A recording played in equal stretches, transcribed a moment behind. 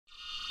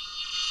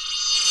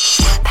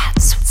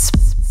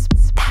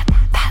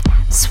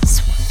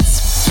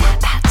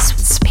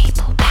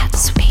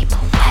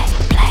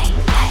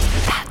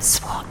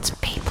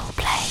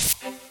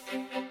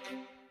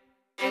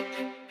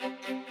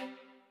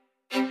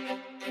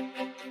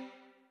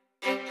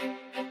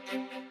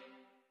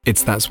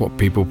It's That's What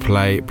People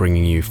Play,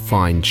 bringing you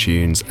fine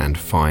tunes and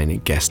fine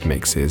guest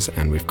mixes,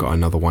 and we've got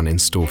another one in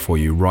store for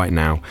you right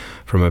now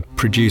from a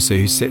producer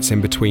who sits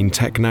in between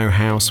techno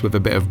house with a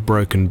bit of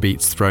broken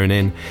beats thrown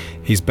in.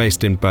 He's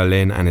based in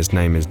Berlin and his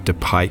name is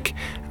Dapayk,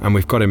 and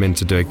we've got him in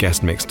to do a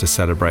guest mix to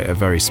celebrate a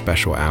very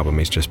special album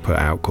he's just put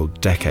out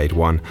called Decade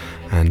 1,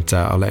 and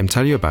I'll let him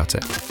tell you about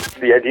it.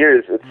 The idea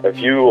is it's a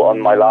view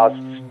on my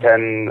last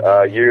 10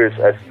 years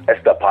as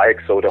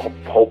Dapayk, so the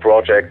whole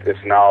project is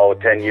now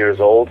 10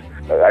 years old.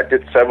 I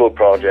did several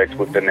projects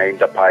with the name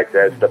Dapayk.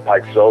 There's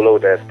Dapayk solo,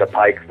 there's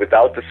Dapayk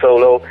without the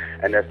solo,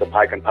 and there's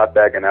Dapayk and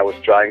Padback, and I was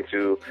trying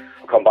to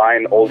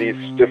combine all these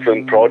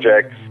different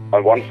projects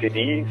on one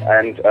CD,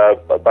 and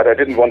but I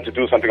didn't want to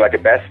do something like a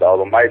best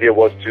album. My idea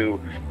was to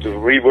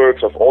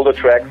reworks of older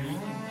tracks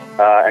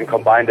and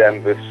combine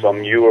them with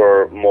some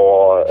newer,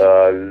 more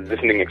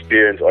listening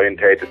experience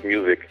orientated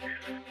music.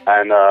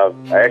 And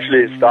I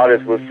actually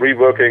started with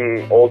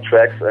reworking old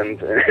tracks,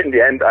 and in the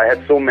end I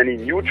had so many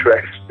new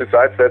tracks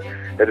besides that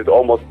it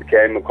almost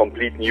became a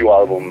complete new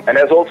album. And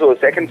there's also a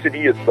second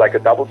CD. It's like a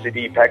double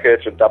CD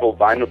package, a double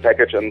vinyl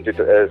package, and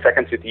the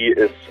second CD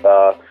is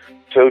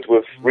filled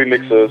with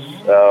remixes,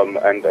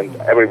 and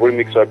every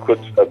remixer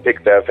could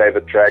pick their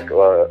favorite track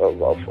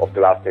of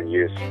the last 10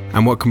 years.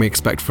 And what can we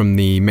expect from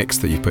the mix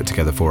that you've put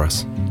together for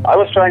us? I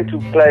was trying to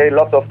play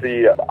lots of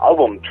the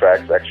album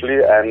tracks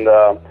actually, and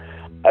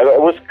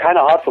it was kind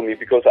of hard for me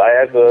because I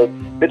have a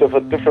bit of a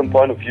different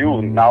point of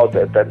view now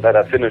that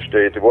I finished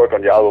the work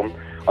on the album,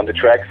 on the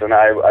tracks, and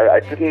I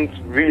didn't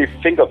really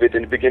think of it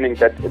in the beginning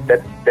that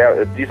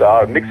these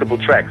are mixable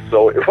tracks.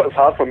 So it was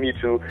hard for me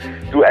to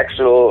do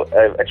actual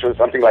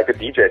something like a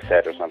DJ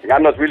set or something.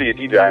 I'm not really a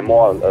DJ. I'm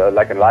more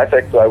like a live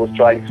act. So I was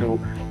trying to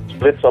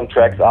split some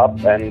tracks up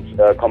and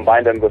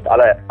combine them with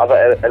other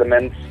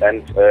elements,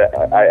 and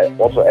I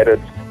also added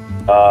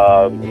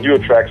newer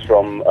tracks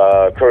from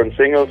current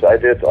singles I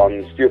did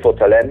on Steel for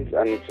Talent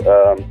and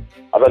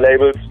other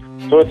labels.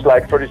 So it's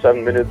like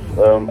 37 minutes,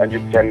 and you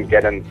can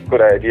get a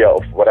good idea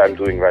of what I'm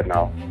doing right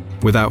now.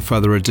 Without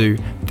further ado,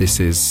 this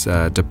is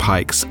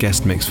Dapayk's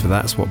guest mix for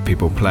That's What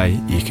People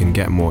Play. You can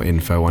get more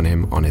info on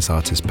him on his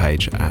artist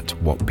page at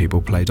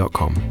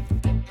whatpeopleplay.com.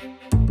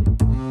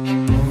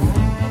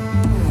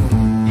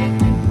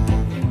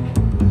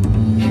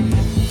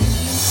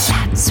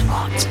 That's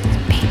what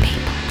people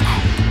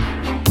play.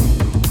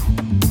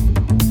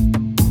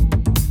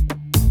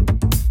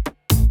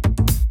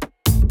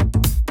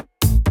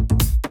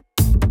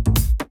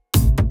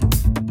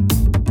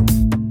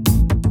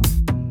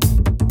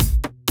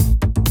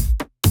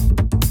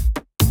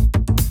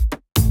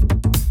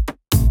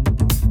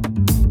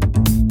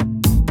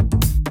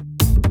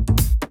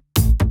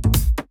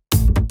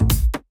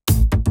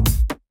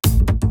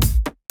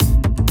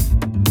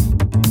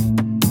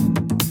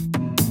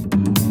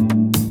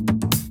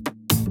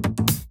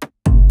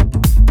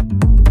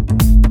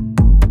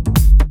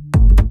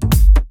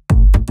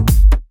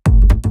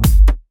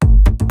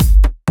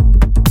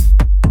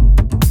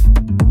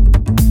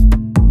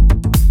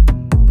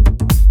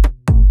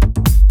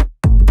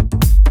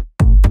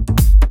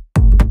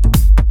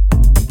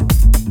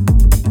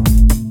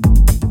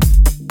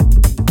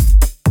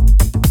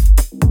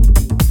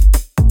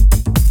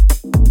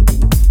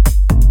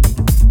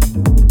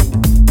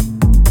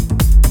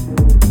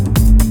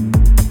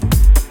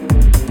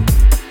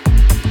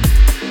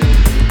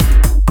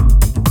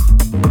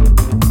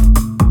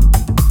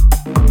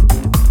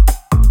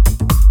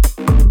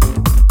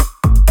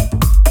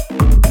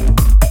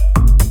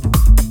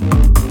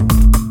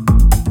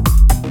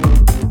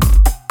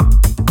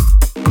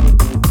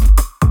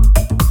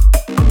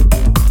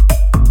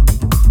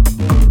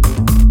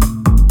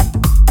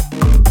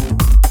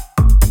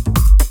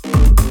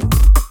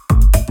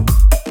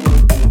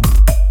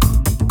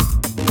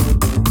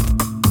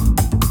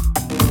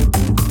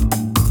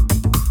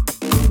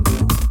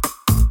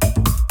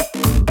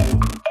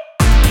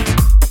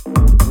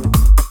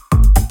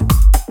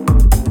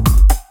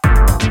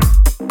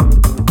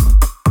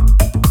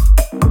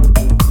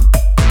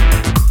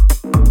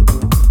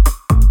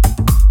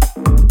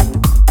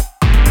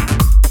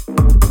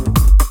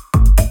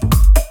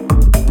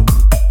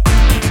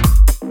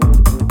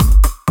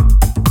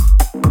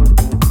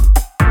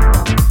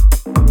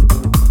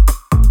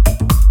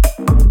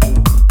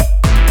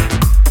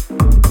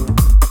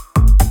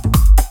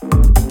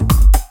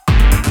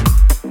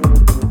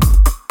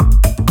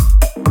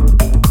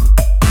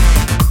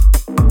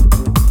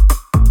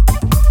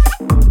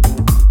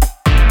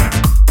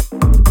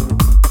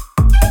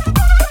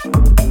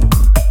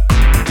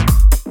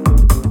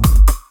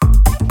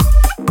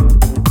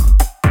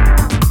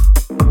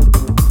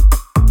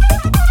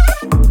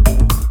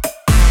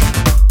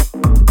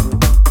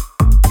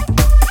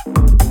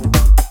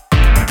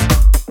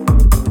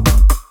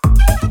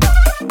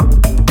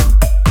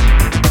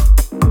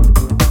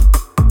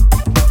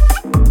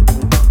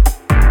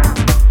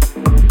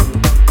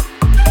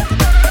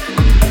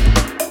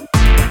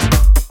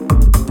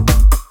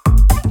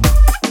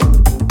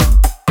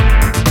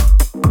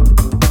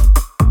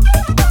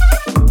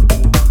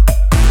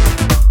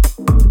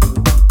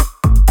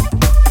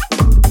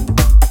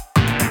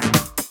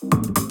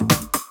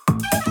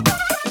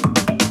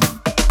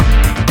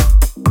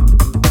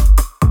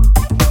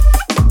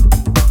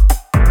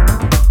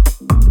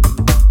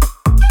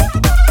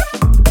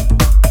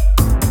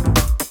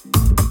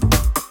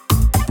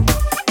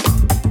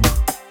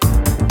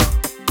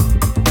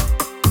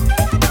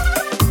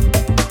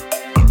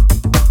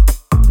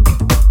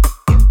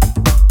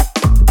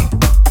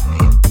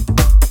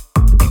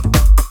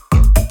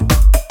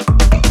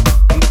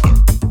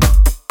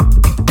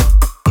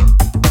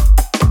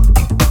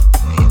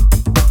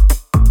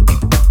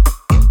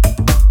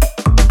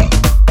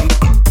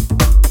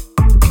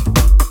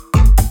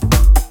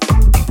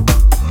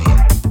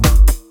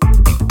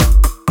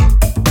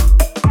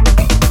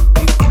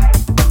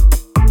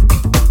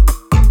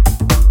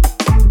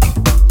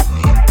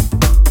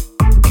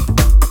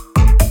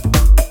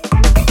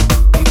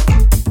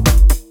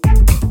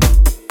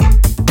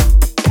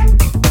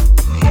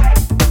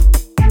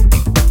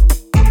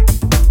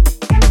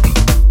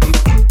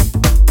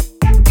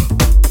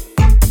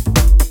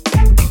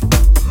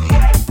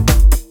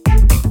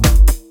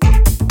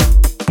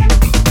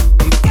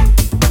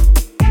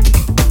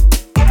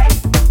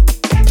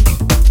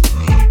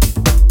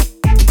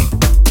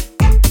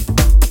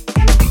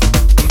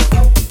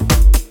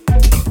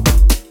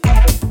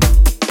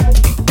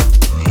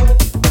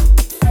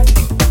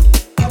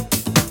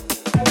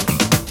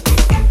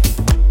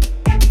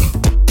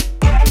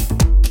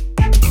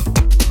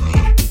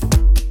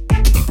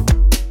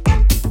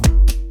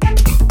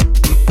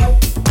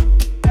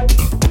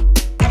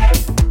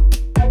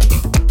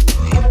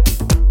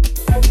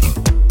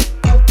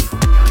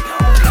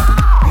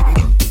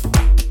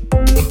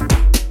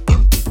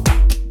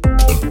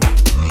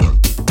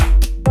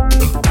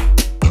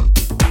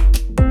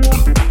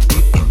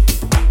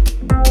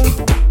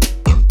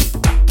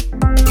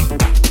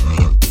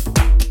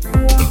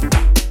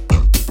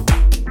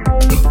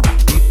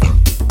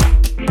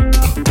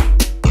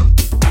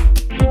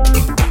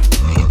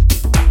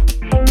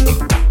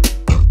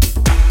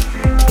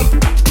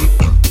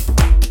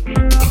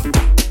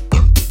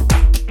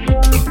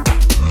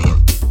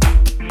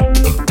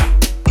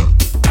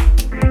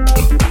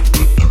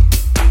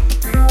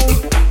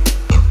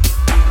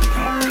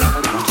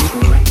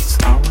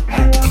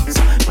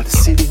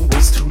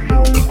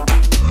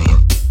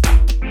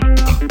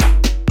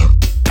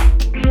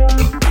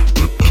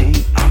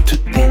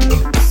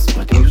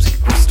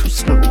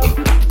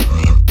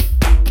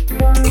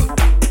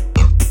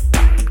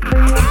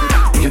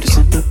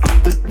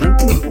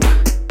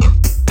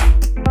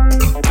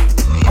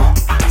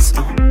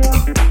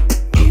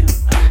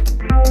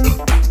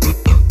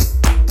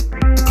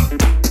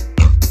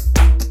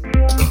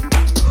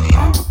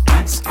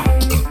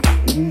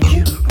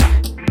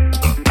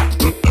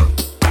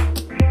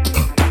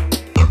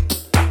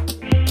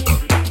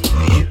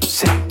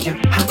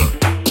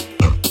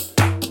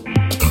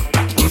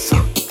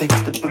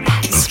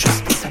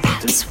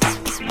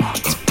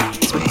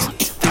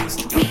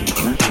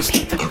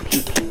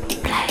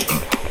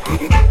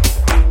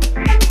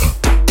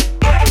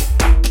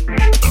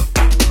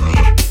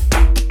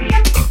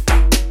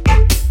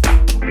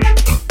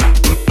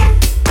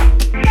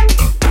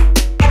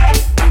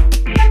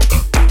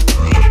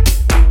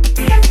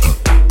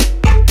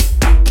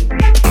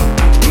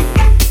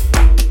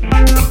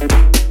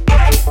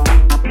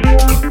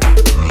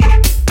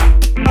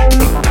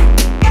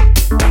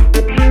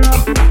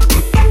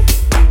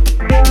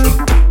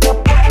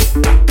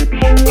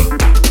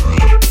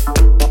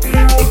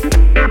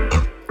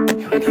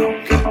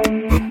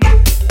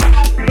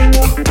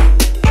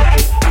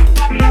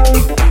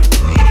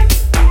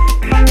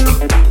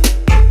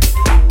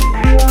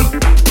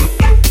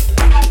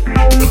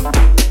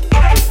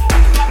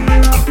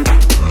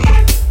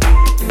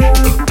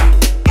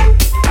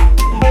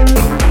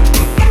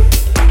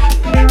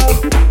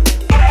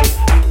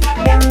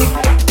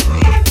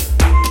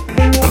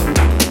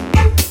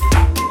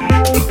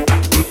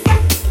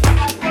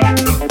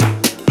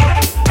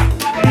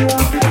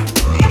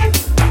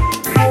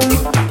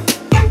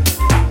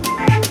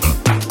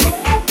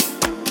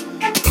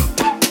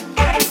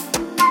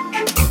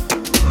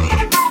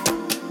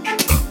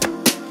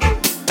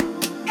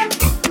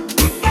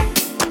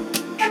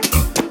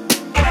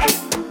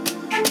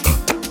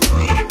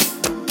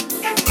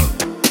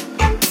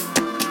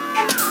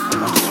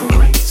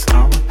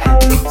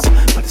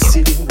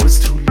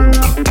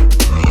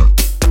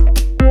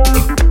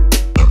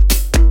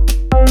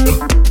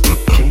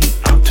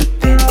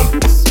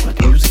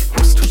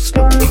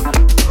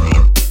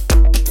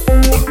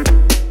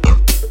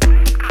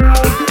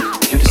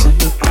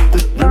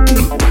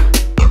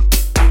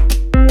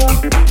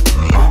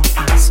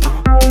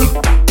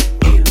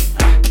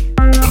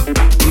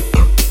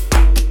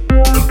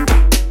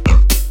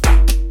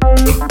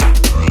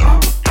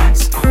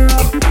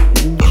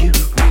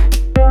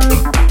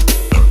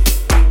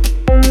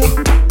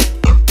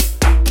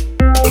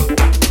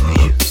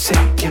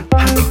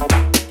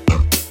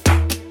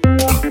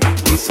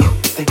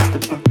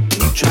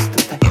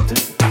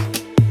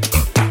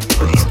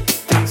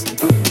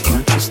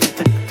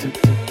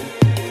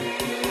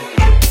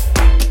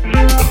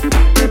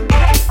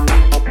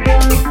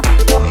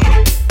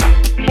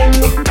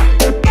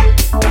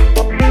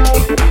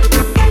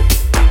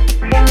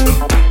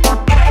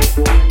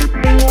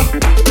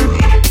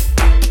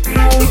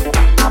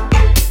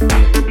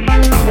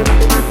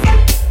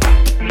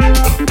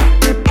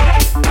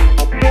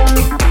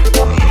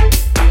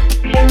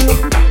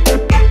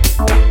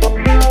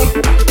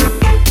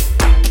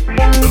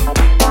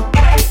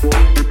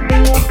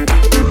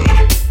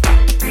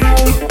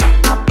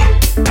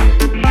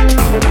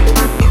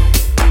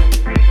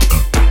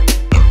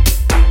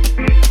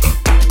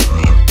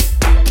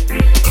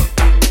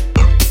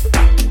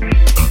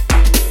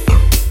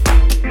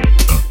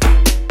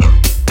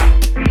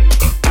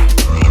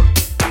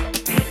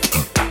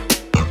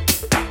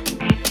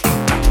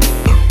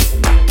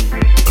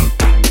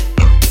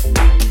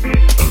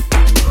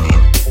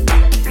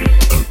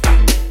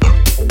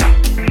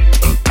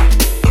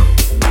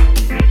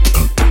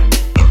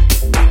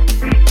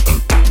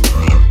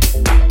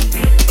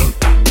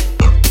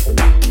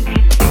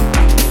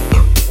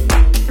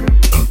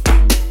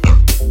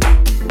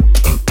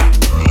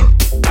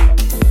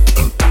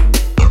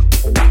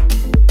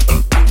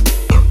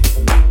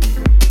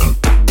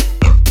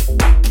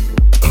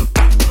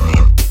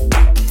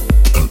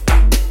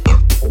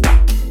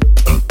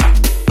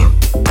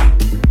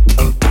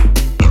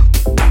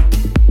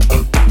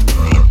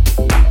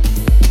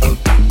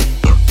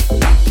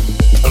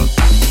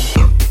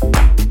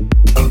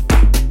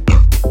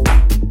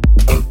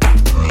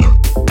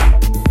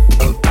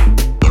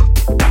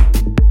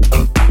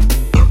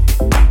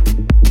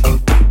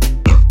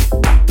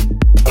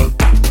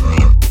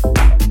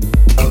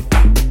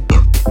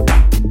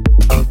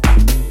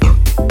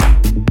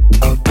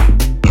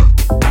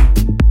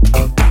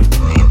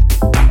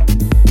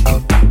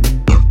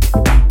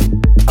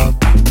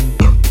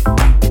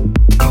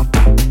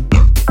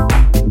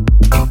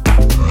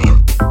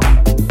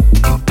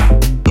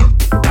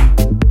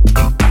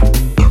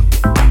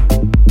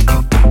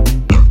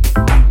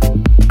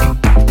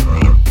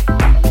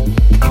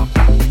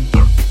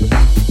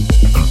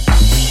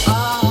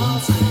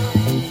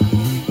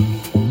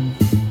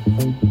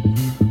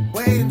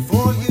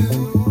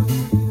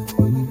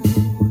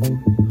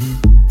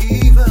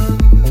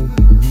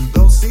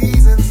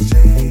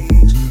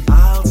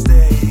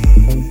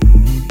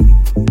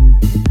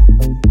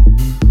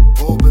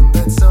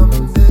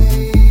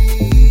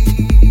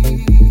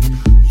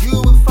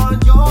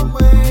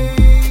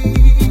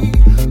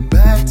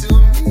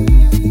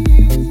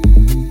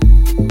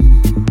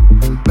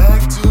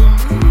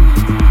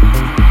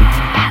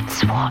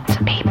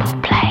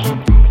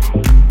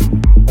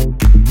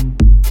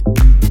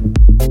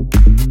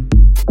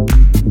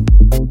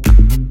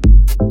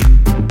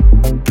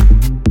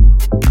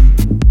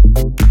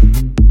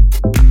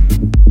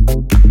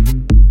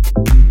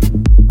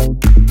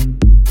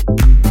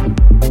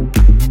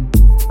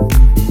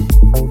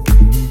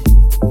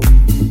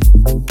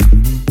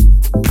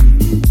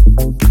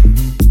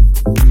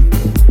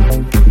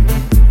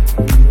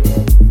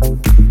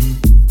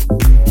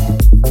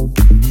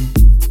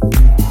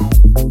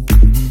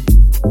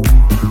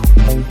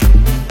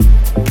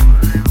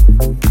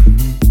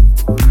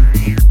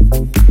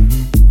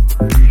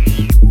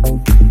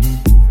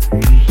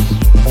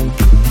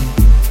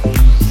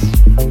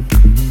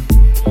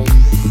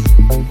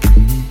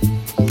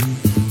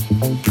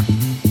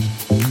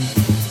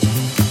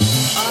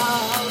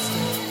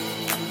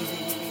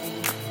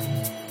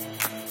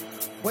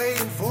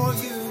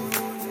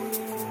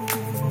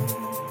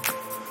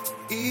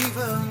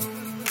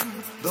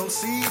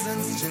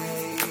 seasons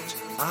change,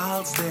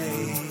 I'll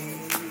stay.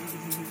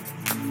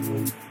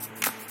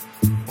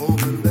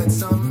 Hoping that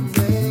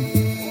someday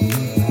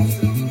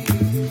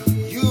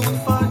you will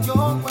find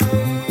your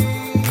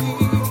way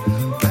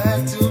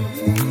back to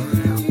me,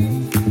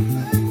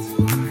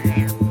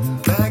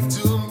 back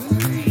to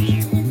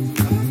me,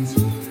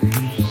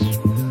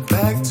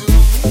 back to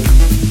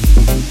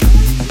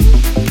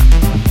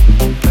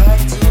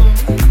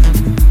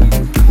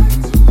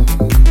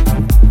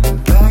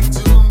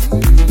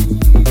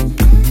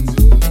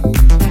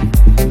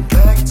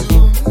back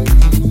to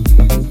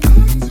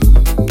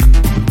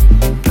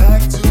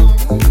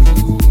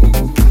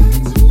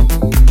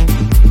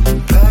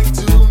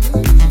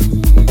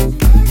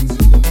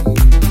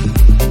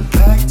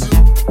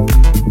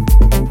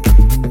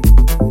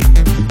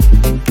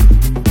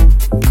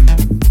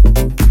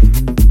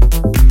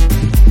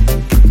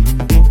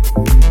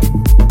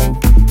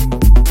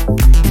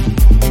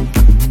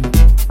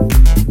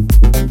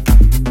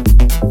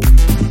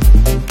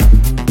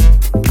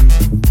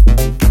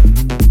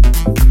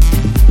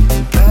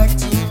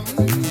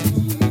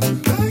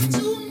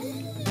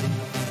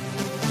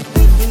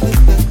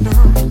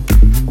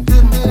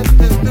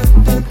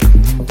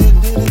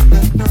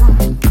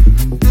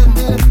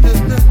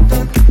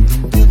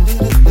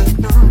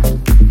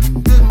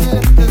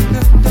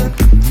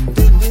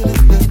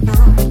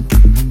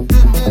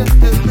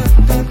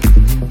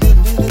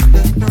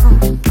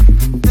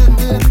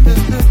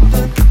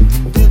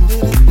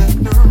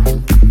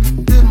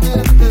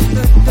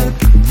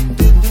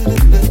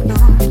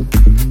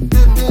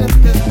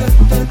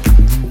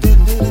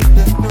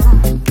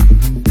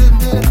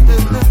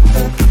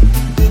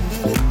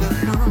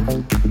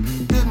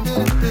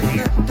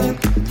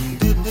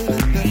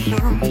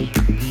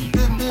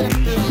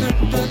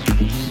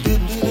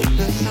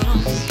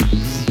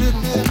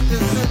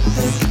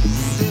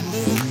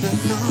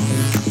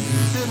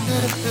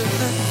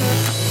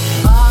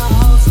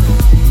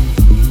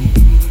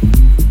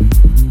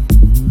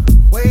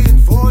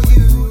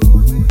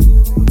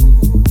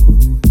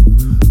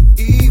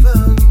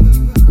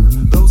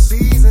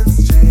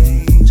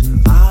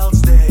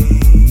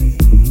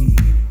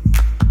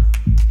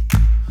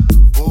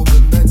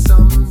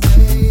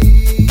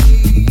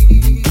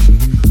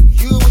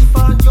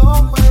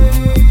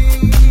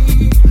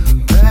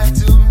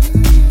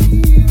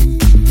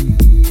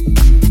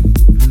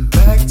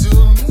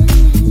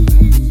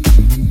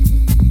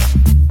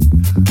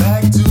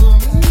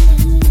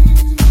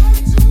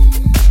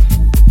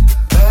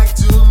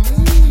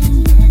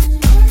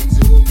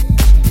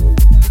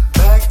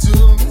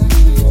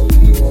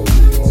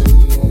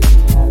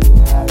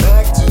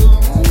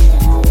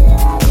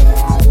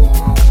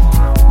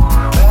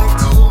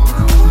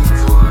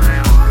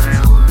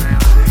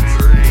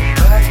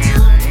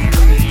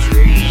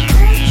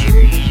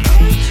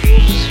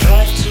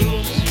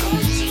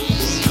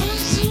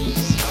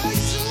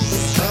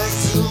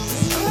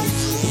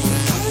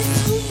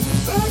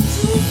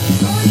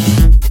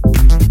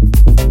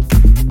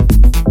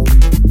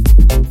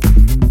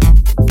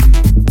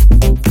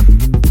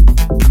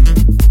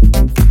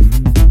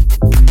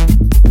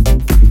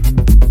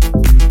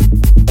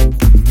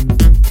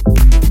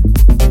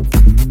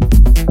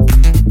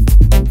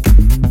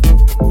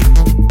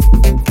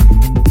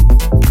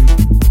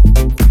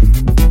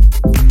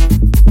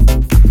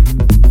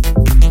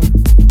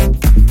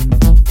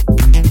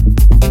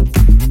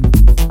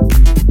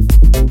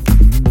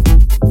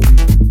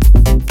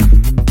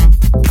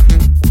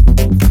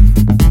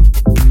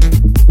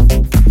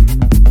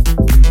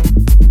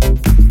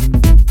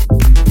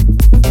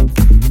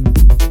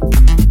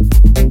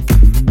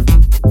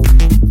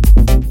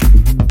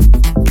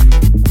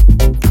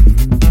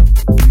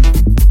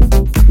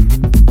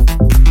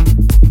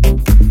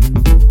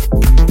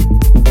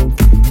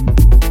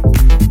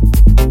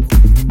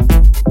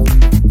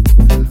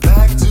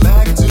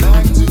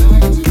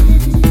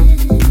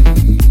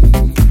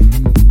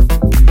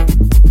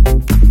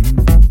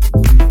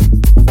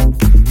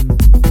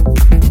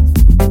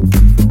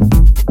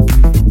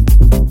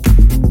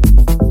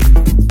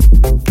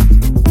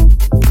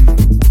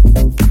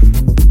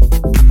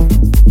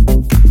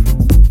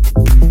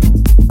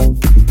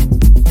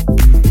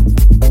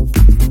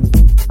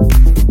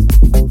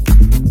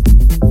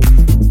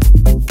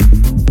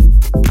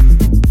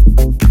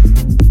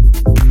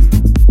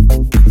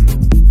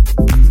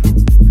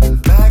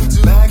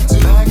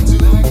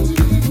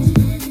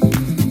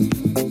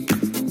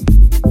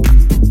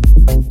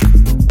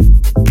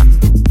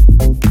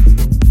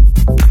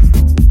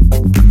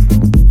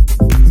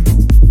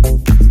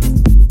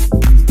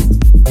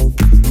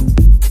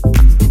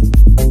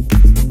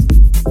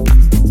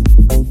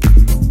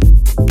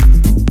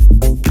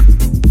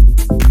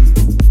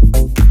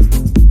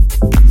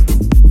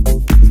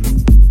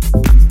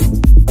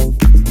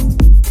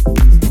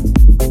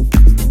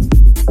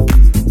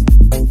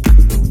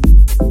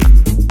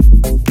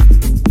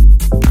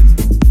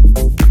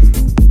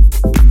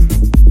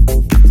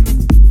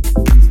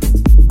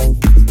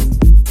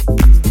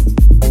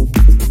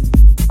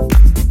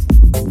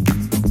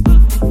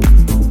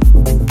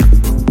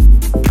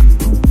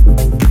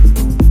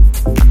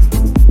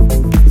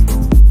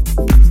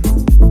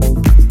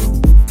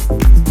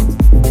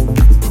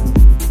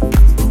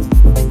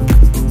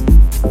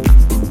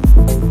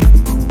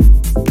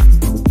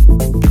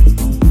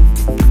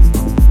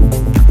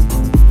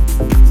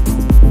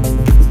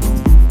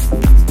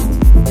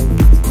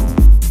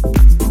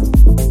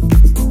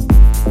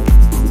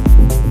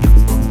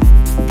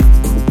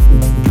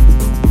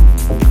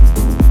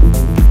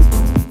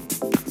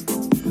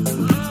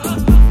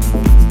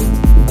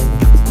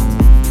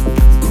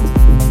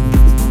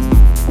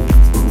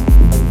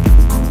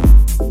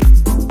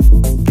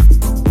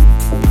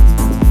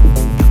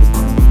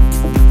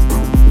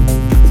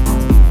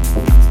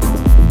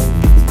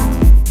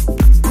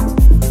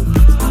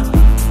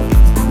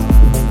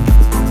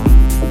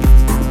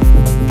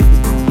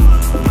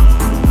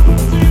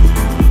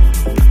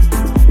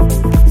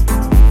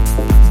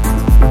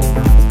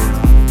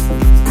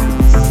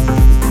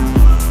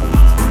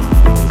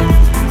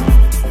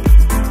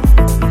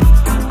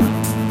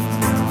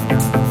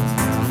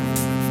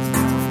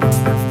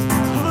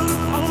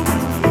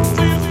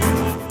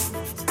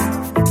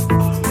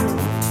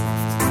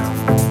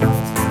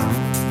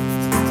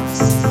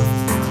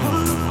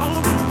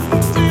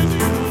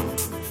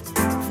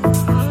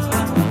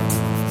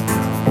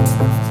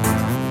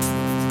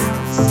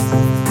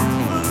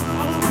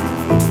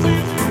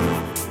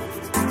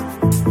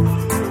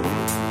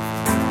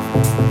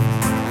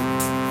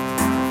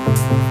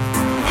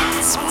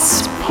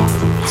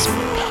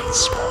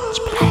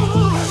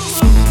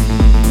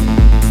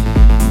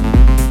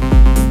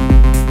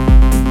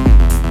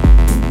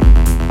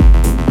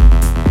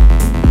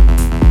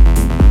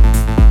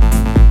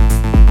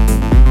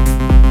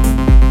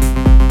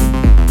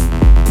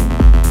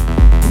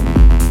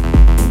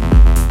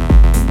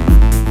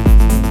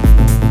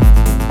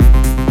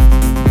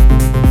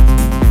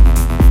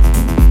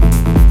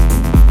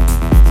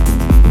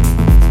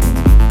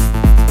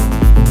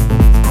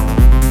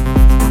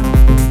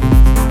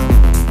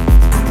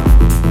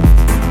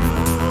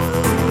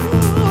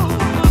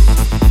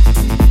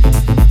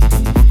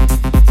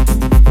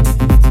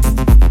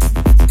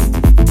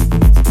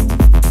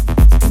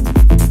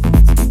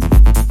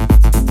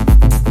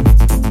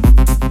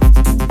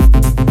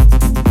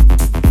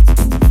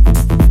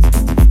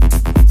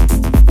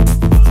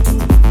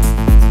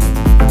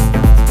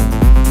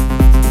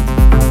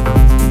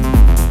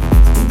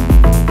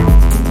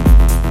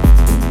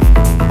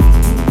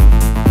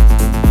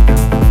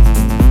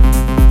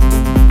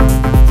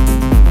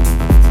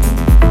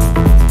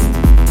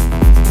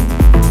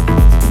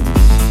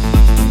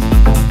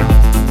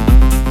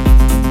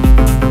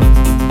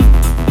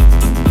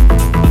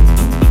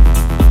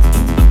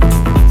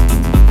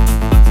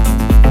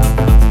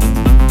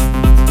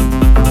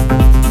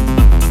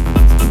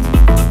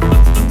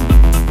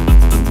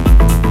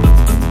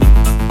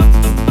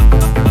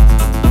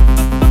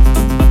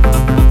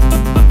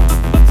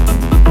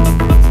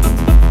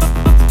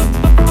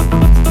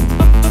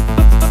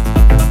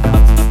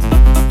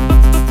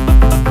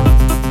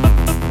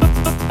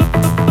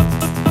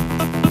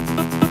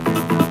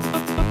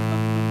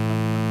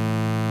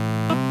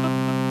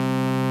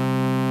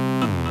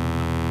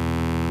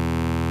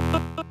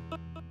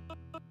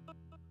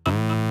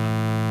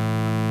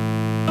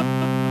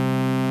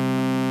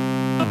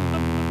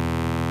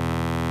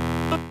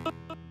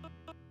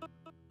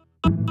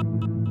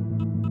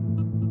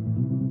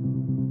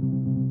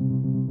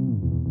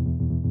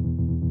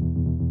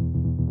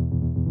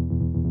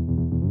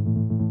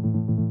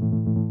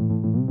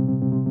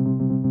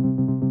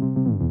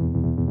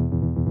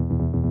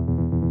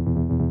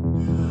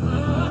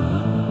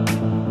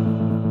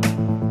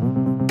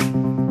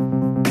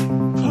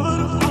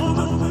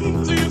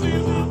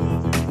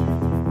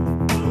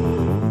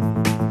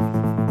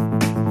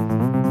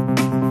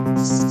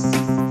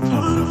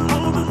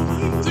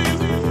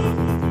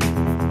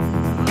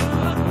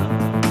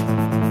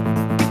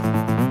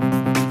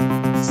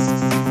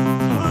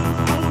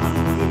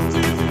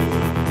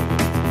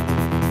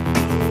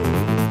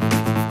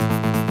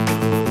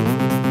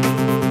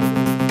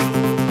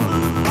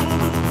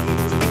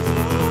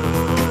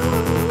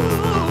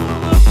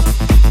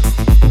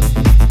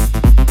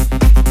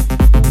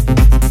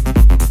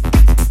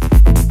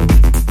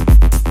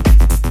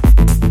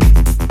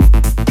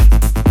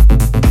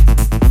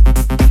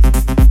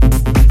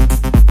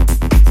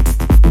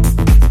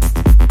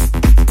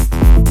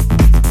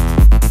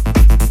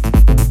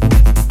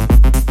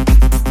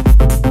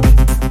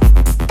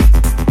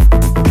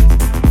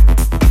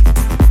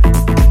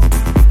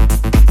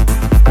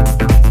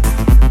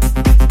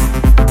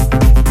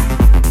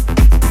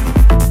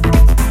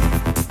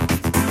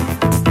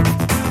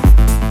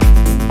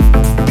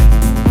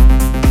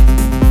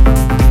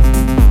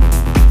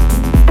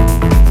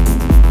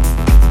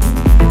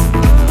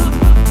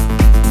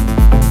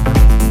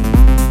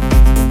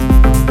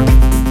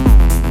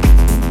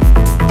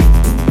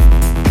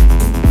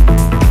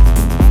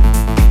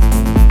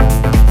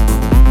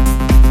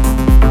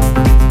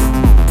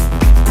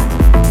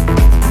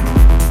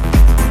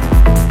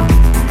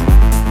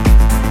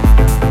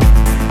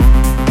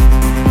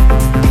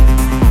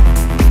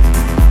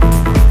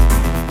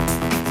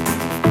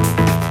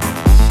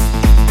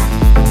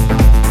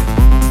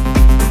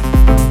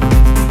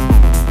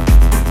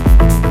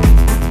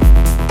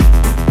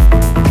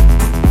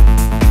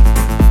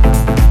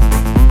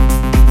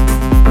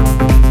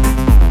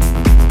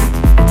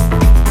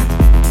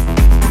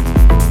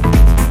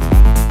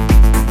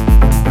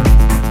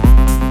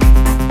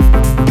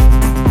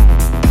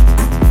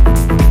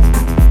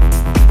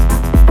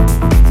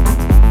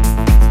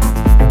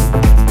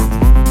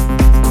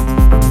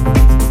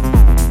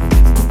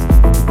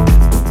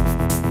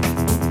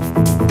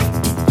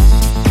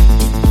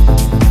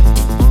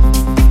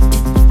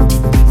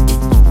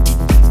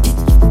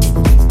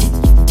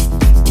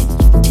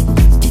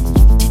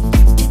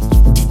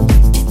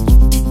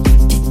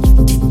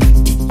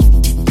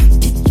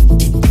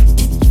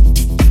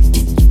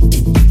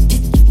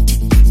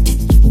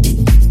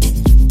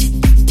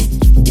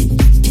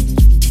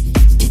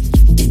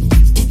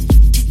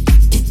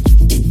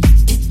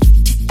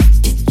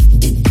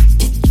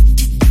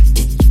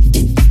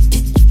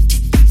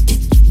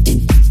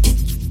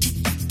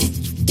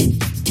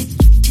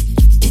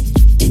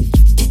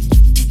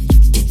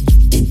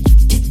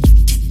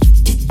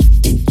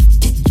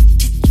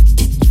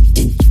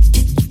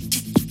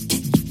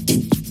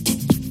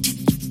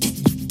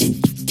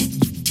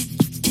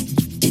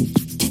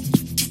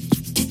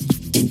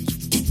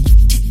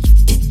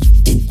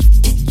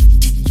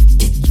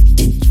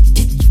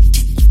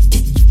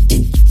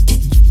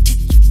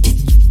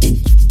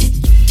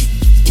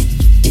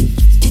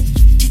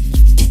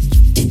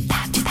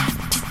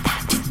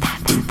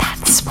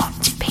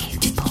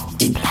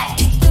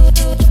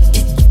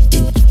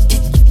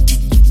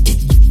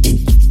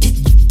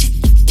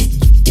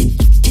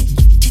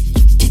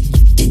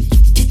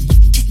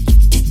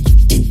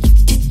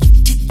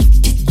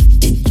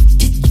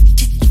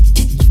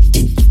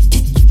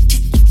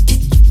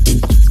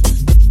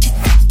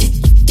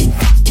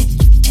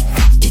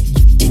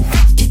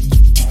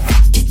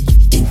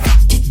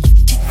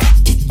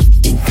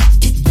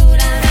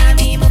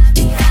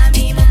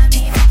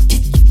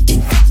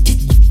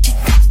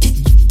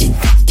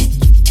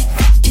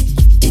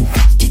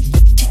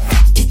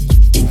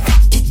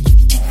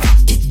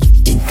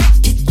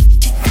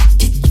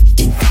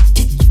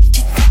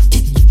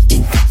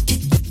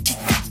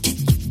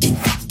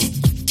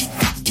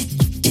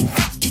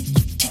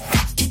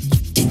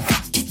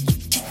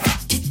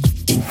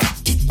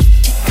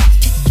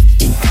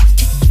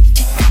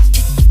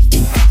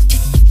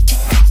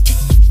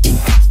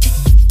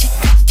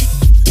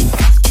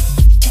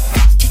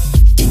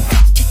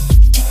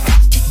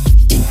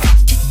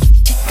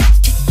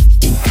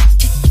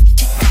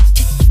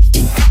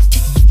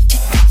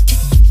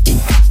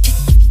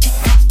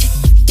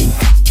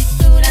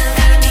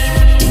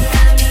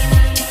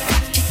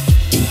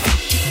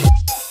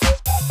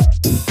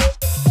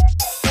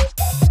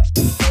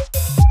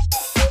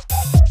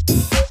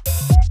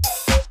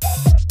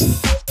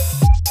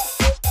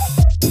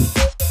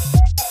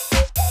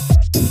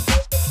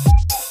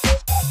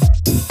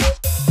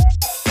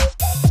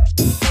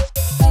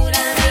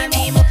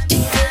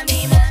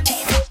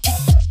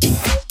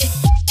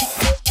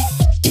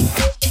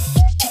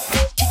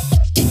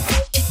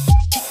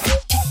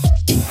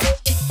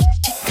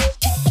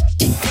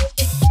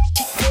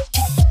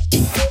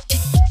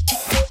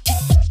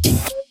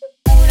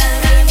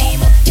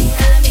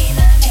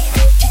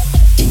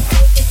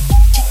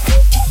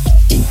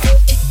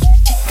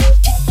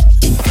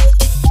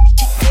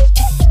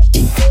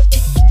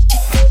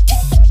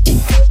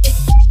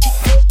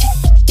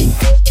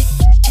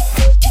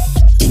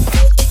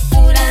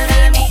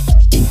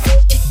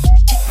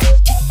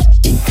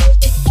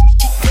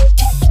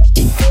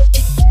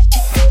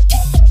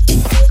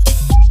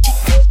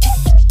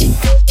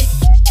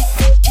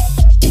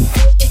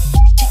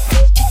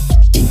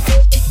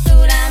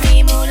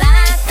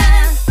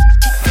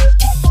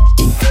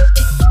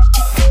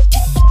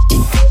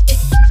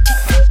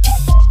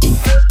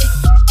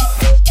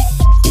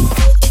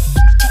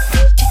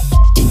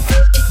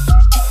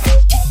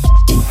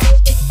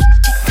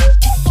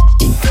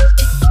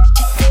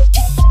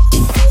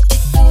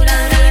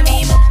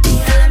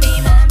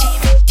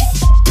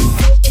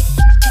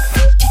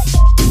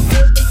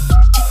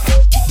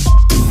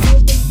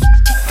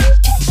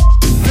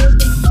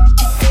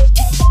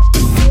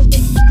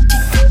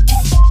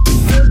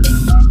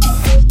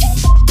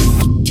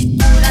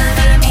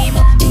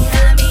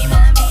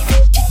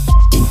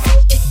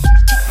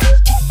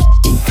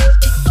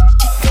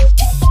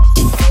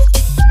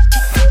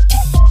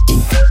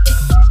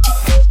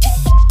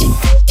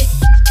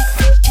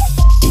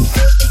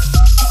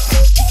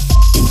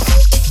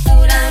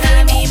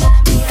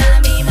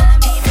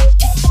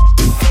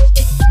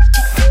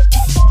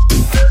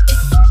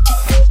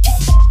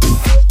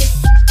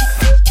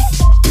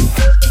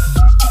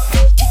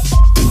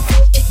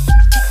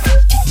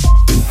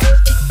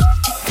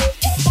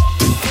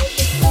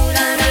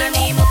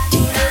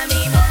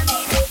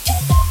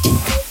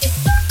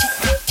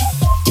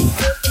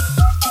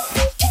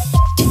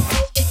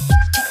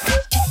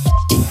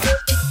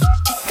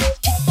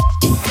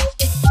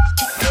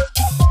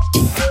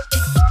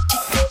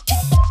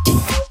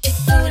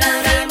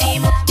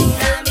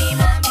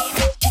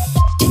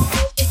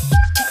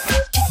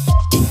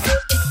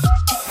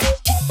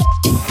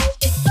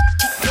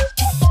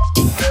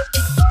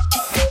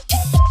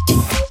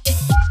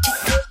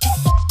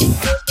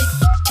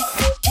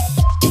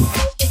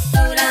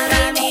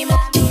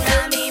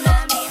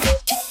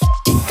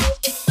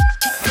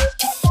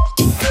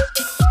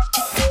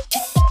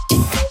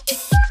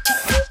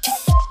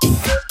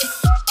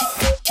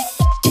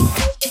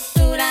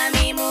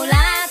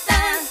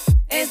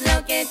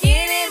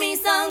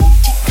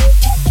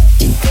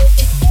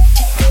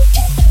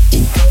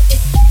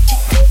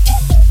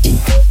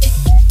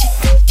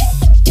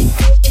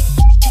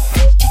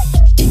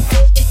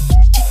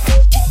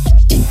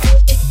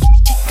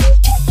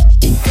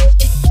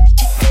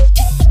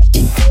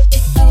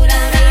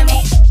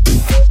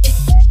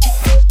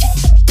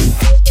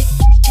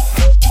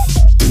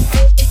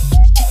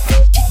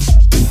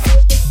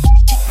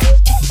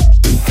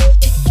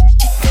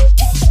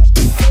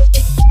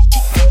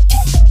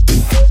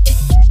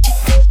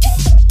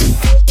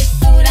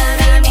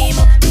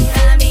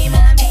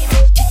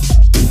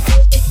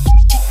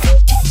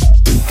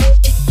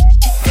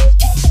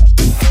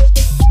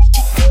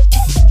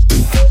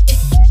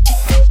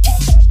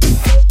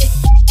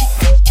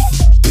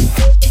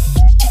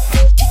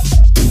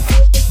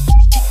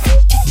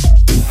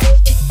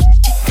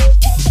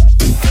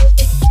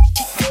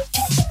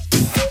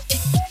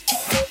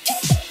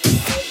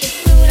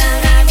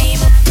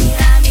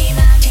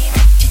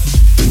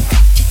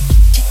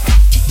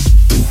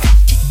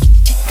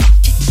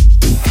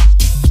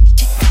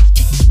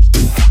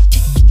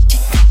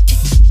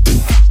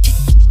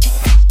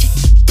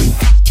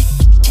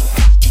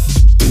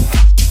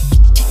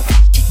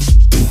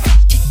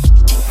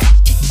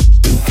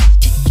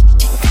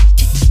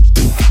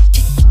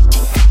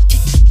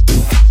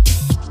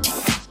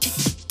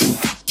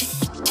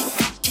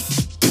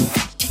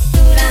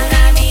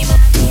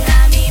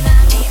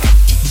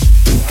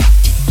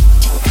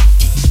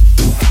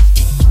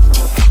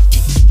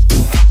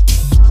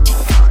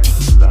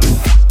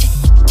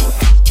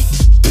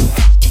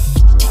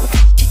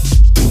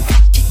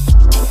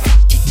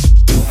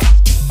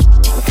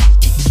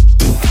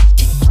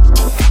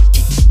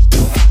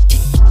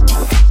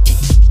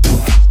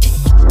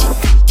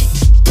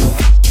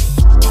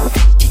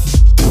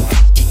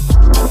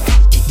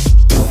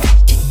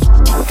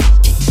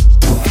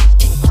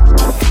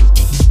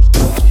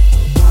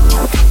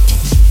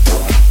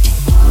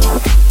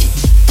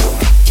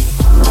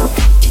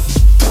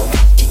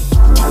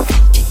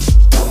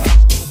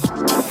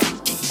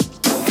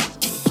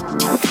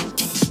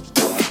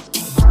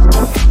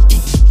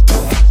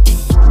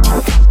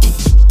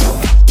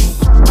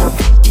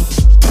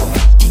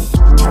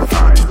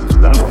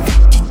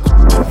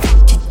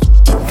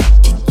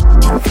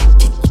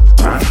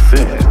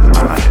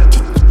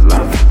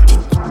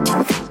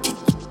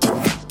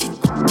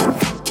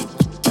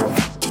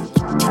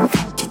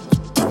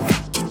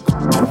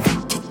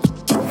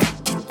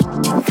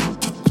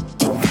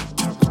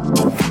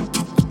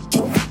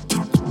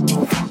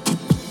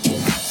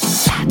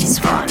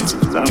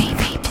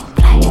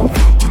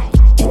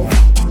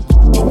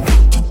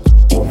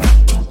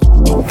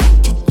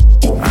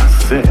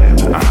said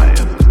I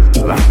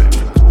love it.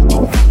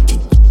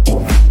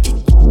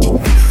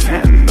 The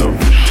sound of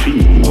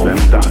machines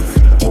and dust.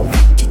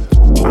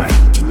 I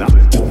love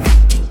it.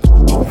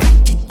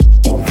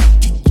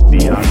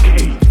 The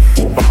arcade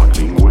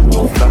sparkling with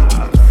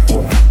stars.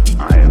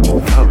 I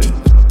love it.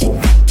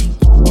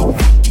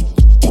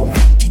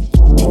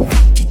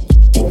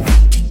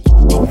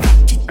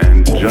 And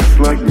just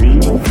like me,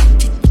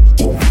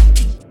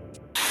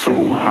 so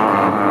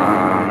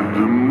hard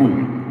to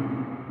move.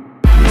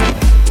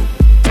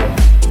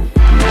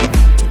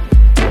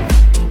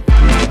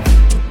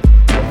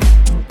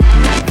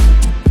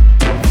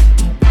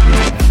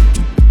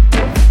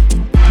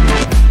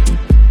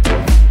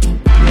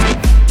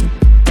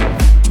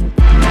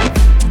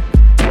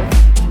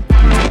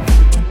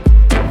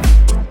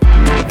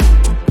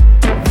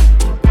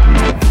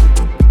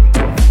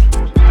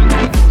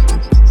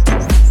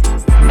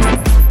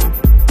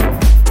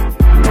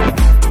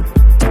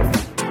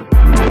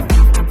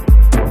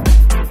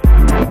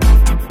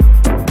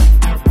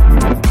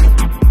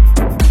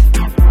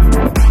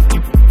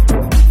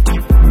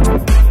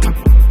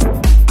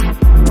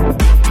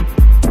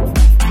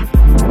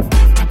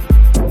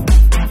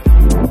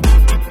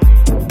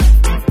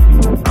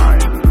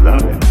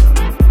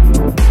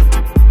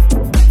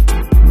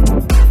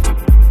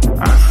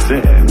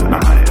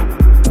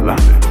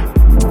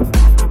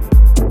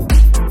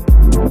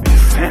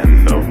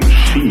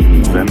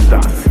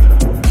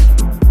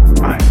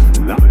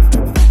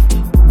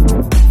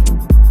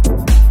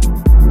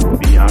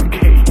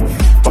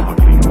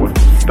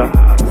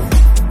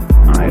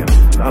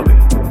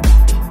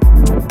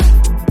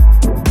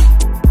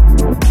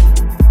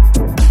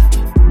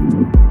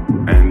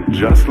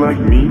 Just like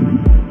me,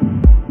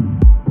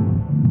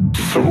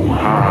 so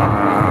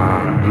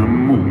hard to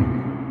move.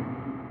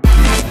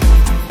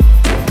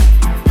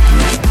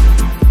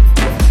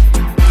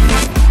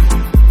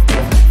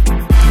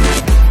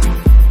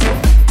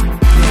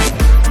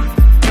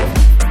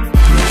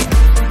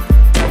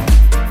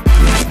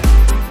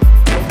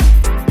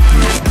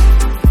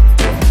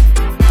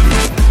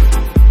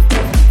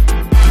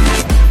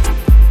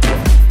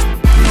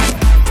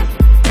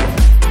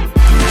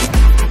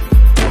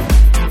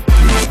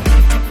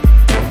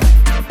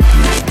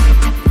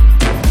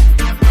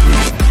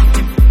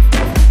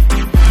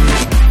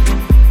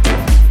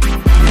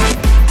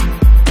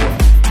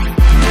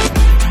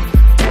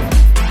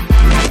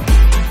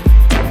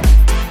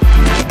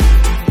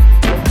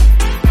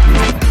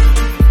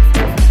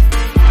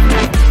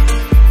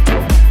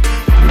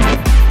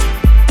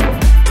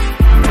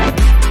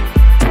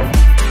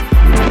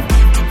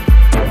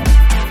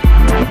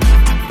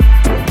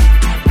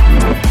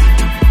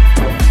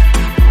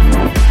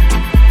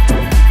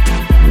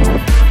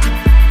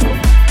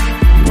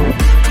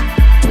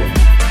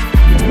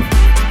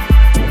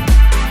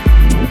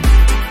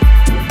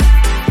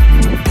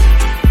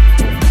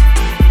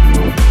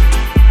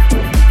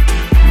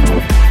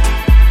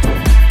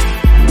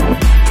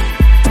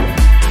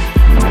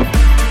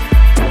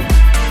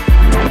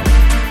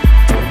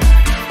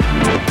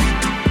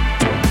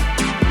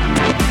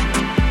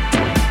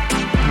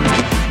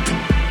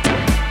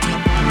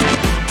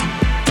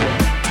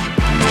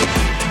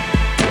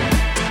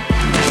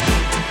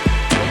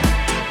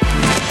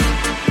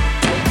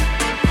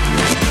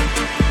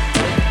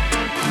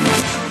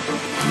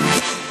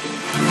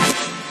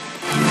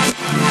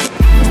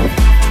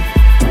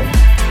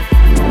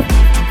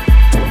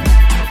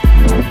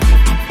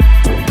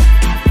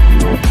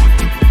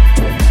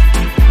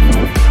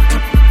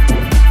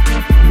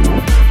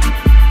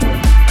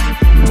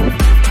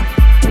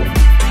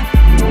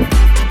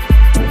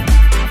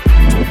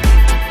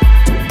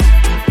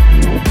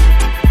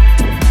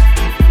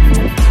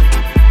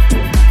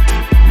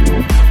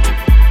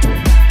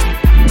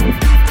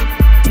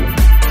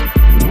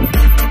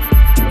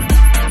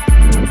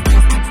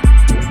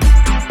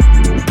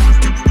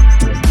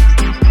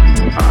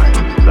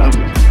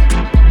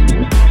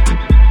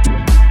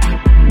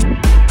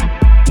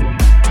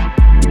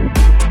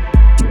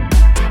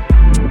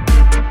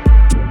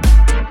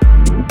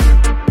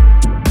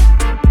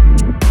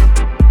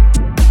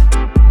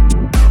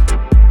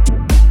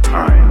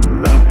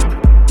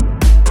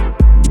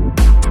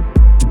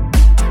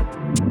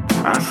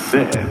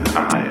 Said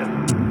I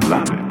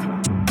love it.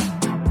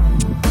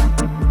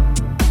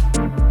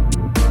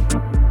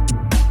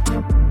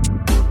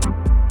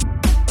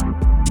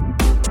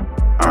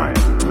 I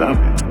love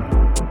it.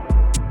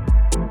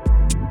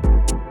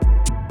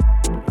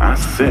 I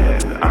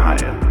said I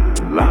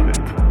love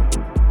it.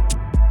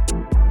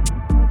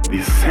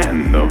 The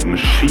sound of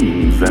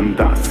machines and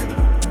dust.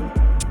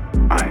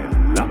 I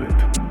love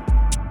it.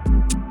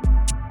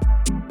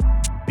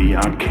 The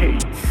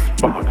arcade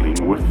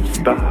sparkling with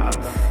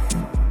stars.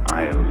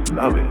 I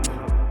love it.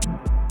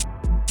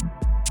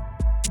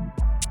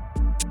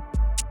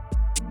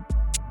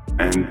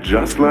 And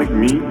just like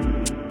me,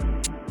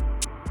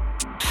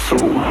 so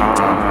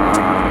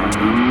hard to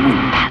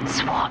move.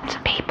 That's what